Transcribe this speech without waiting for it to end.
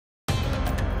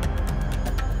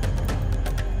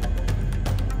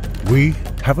we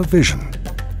have a vision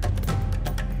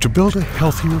to build a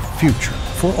healthier future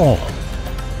for all.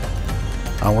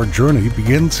 Our journey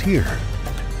begins here,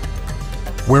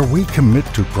 where we commit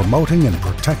to promoting and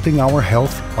protecting our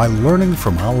health by learning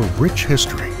from our rich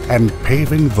history and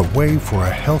paving the way for a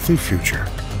healthy future,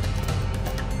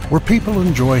 where people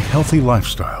enjoy healthy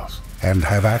lifestyles and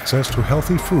have access to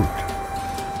healthy food.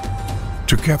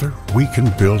 Together, we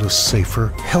can build a safer,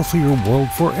 healthier world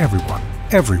for everyone,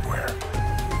 everywhere,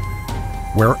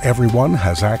 where everyone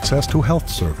has access to health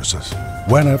services,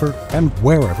 whenever and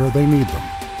wherever they need them,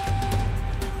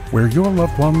 where your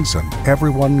loved ones and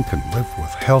everyone can live with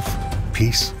health,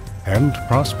 peace, and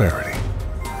prosperity.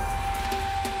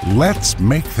 Let's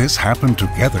make this happen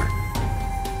together.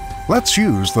 Let's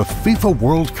use the FIFA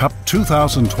World Cup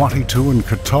 2022 in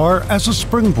Qatar as a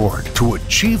springboard to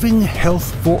achieving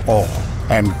health for all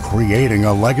and creating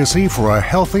a legacy for a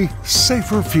healthy,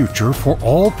 safer future for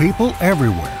all people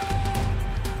everywhere.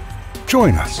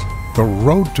 Join us. The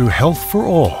road to health for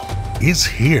all is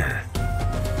here.